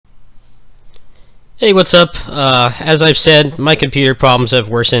Hey, what's up? As I've said, my computer problems have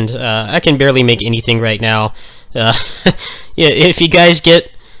worsened. I can barely make anything right now. Uh, yeah, if you guys get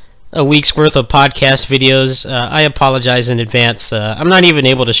a week's worth of podcast videos, I apologize in advance. I'm not even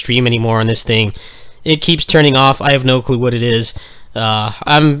able to stream anymore on this thing. It keeps turning off. I have no clue what it is.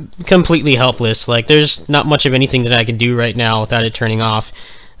 I'm completely helpless. Like, there's not much of anything that I can do right now without it turning off.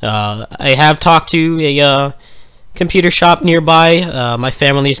 I have talked to a computer shop nearby. My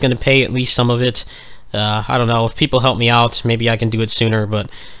family's going to pay at least some of it. I don't know, if people help me out, maybe I can do it sooner, but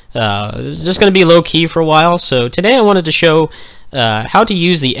it's just going to be low-key for a while. So today I wanted to show how to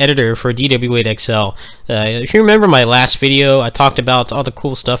use the editor for DW8XL. If you remember my last video, I talked about all the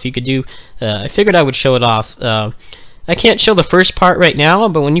cool stuff you could do. I figured I would show it off. I can't show the first part right now,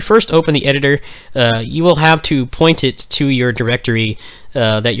 but when you first open the editor, you will have to point it to your directory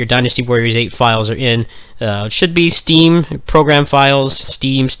that your Dynasty Warriors 8 files are in. It should be Steam, Program Files,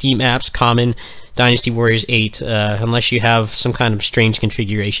 Steam Apps, Common, Dynasty Warriors 8, unless you have some kind of strange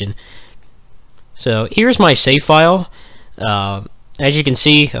configuration. So here's my save file. As you can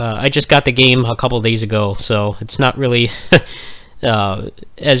see, I just got the game a couple days ago, so it's not really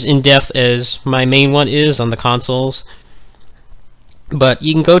as in-depth as my main one is on the consoles. But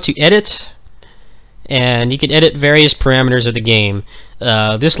you can go to Edit, and you can edit various parameters of the game.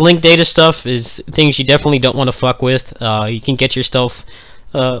 This link data stuff is things you definitely don't want to fuck with. You can get yourself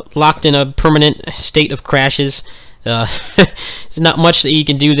locked in a permanent state of crashes. There's not much that you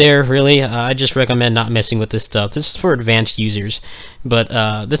can do there, really. I just recommend not messing with this stuff. This is for advanced users. But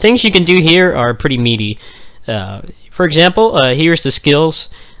the things you can do here are pretty meaty. For example, here's the skills.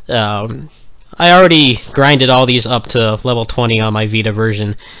 I already grinded all these up to level 20 on my Vita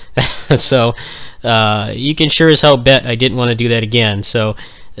version. So you can sure as hell bet I didn't want to do that again. So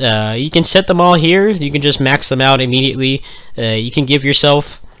you can set them all here. You can just max them out immediately. You can give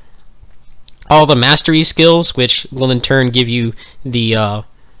yourself all the mastery skills, which will in turn give you the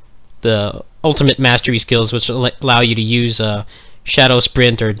ultimate mastery skills, which will allow you to use Shadow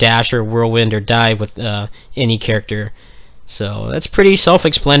Sprint or Dash or Whirlwind or Dive with any character. So that's pretty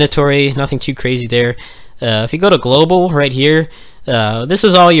self-explanatory, nothing too crazy there. If you go to Global right here, this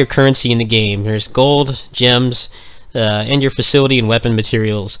is all your currency in the game. There's gold, gems, and your facility and weapon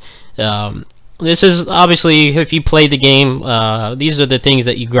materials. This is obviously, if you play the game, these are the things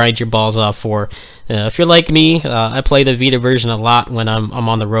that you grind your balls off for. If you're like me, I play the Vita version a lot when I'm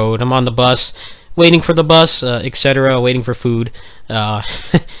on the road. I'm on the bus, waiting for the bus, etc., waiting for food.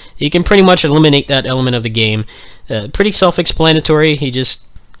 You can pretty much eliminate that element of the game. Pretty self-explanatory. You just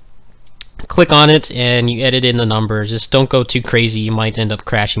click on it and you edit in the numbers. Just don't go too crazy, you might end up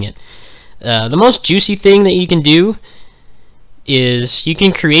crashing it. The most juicy thing that you can do is you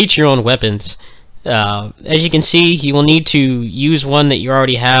can create your own weapons. As you can see, you will need to use one that you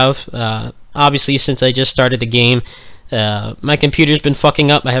already have. Obviously, since I just started the game, my computer's been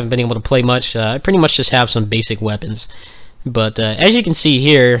fucking up. I haven't been able to play much. I pretty much just have some basic weapons. But as you can see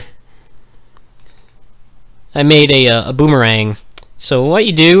here, I made a boomerang. So what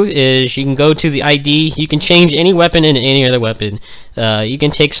you do is you can go to the ID, you can change any weapon into any other weapon. You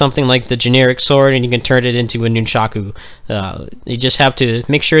can take something like the generic sword and you can turn it into a nunchaku. You just have to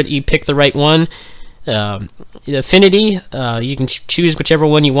make sure that you pick the right one. The affinity, you can choose whichever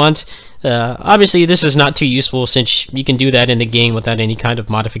one you want. Obviously this is not too useful since you can do that in the game without any kind of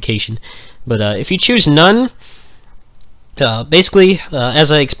modification. But if you choose none, basically,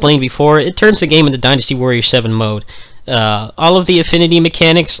 as I explained before, it turns the game into Dynasty Warriors 7 mode. All of the affinity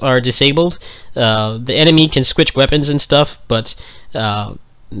mechanics are disabled. The enemy can switch weapons and stuff, but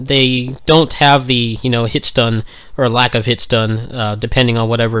they don't have the hit stun or lack of hit stun, depending on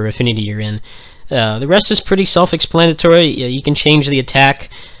whatever affinity you're in. The rest is pretty self-explanatory. You can change the attack.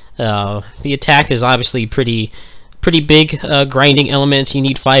 The attack is obviously pretty big grinding elements. You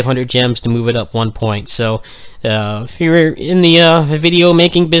need 500 gems to move it up 1 point. So if you're in the video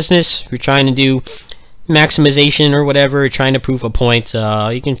making business, if you're trying to do maximization or whatever, trying to prove a point,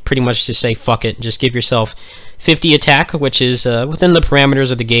 you can pretty much just say fuck it, just give yourself 50 attack, which is within the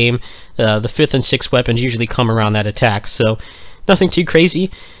parameters of the game. The 5th and 6th weapons usually come around that attack, so nothing too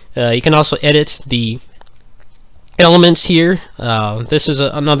crazy. You can also edit the elements here. This is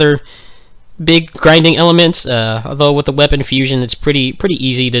another big grinding element, although with the weapon fusion it's pretty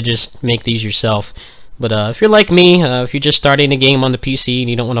easy to just make these yourself. But if you're like me, if you're just starting a game on the PC and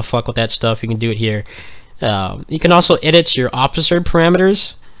you don't want to fuck with that stuff, you can do it here. You can also edit your officer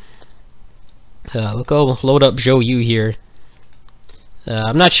parameters. We'll go load up Zhou Yu here.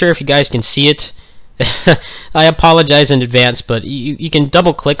 I'm not sure if you guys can see it. I apologize in advance, but you can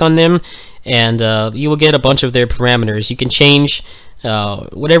double click on them and you will get a bunch of their parameters. You can change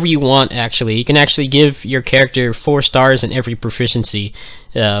whatever you want. Actually, you can actually give your character 4 stars in every proficiency,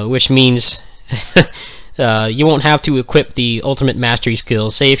 which means you won't have to equip the ultimate mastery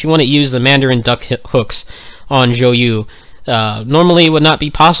skills. Say if you want to use the Mandarin duck hooks on Zhou, normally it would not be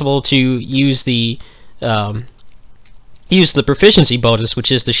possible to use the proficiency bonus,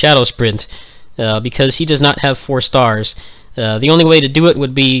 which is the shadow sprint, because he does not have 4 stars. The only way to do it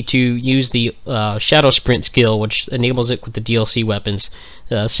would be to use the shadow sprint skill, which enables it with the DLC weapons,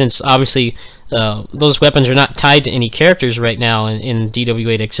 since obviously those weapons are not tied to any characters right now in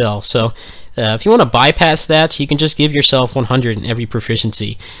DW8XL. So if you want to bypass that, you can just give yourself 100 in every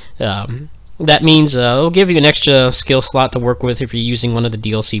proficiency. That means it'll give you an extra skill slot to work with if you're using one of the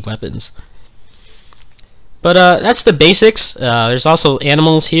DLC weapons. But that's the basics. There's also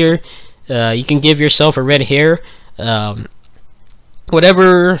animals here. You can give yourself a red hare.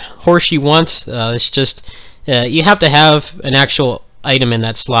 Whatever horse you want. It's just you have to have an actual item in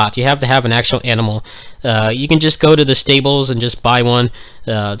that slot. You have to have an actual animal. You can just go to the stables and just buy one.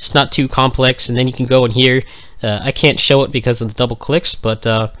 It's not too complex, and then you can go in here. I can't show it because of the double clicks, but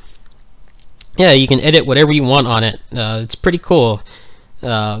yeah, you can edit whatever you want on it. It's pretty cool.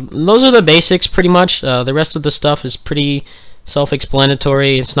 Those are the basics pretty much. The rest of the stuff is pretty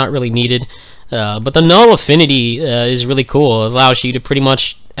self-explanatory. It's not really needed. But the null affinity is really cool. It allows you to pretty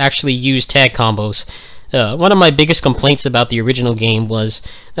much actually use tag combos. One of my biggest complaints about the original game was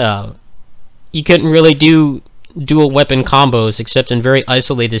you couldn't really do dual weapon combos except in very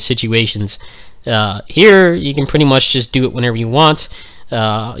isolated situations. Here you can pretty much just do it whenever you want.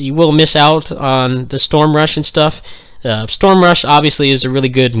 You will miss out on the Storm Rush and stuff. Storm Rush obviously is a really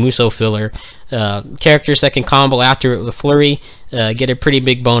good Muso filler. Characters that can combo after it with a flurry get a pretty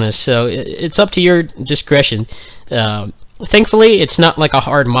big bonus, so it's up to your discretion. Thankfully, it's not like a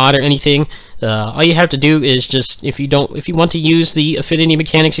hard mod or anything. All you have to do is just, if you want to use the affinity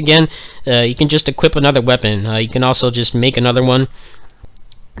mechanics again, you can just equip another weapon. You can also just make another one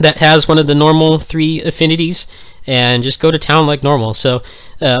that has one of the normal 3 affinities and just go to town like normal. So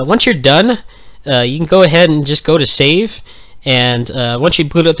once you're done, you can go ahead and just go to save, and once you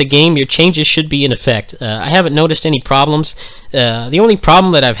boot up the game, your changes should be in effect. I haven't noticed any problems. The only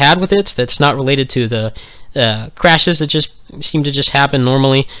problem that I've had with it that's not related to the crashes that just seem to just happen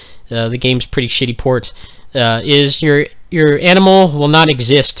normally, the game's pretty shitty port, is your animal will not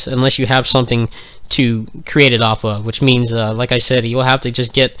exist unless you have something to create it off of, which means, like I said, you'll have to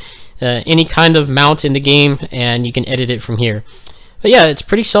just get any kind of mount in the game and you can edit it from here. But yeah, it's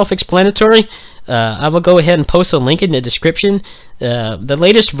pretty self-explanatory. I will go ahead and post a link in the description. The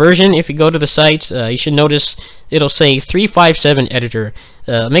latest version, if you go to the site, you should notice it'll say 357 editor.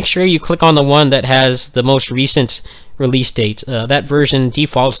 Make sure you click on the one that has the most recent release date. That version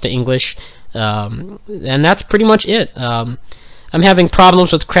defaults to English, and that's pretty much it. I'm having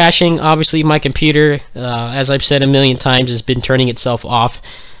problems with crashing. Obviously, my computer, as I've said a million times, has been turning itself off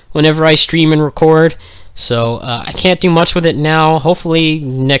whenever I stream and record. So I can't do much with it now. Hopefully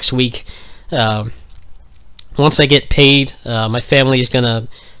next week, once I get paid, my family is gonna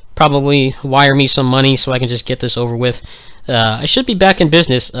probably wire me some money so I can just get this over with. I should be back in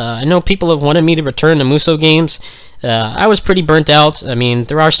business. I know people have wanted me to return to Muso games. I was pretty burnt out. I mean,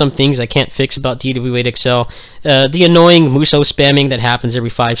 there are some things I can't fix about DW8XL. The annoying Muso spamming that happens every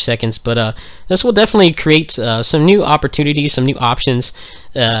 5 seconds, but this will definitely create some new opportunities, some new options.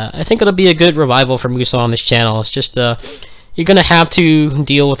 I think it'll be a good revival for Muso on this channel. It's just you're gonna have to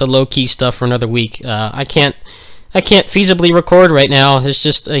deal with the low-key stuff for another week. I can't feasibly record right now. There's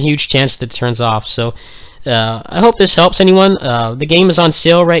just a huge chance that it turns off. So I hope this helps anyone. The game is on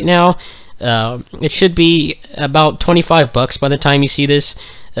sale right now. It should be about 25 bucks by the time you see this.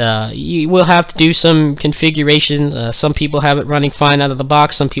 You will have to do some configuration. Some people have it running fine out of the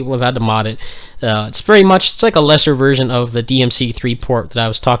box. Some people have had to mod it. It's like a lesser version of the DMC3 port that I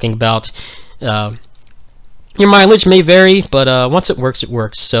was talking about. Your mileage may vary, but once it works, it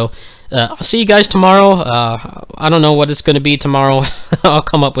works. So I'll see you guys tomorrow. I don't know what it's going to be tomorrow. I'll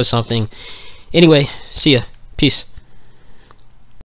come up with something. Anyway, see ya. Peace.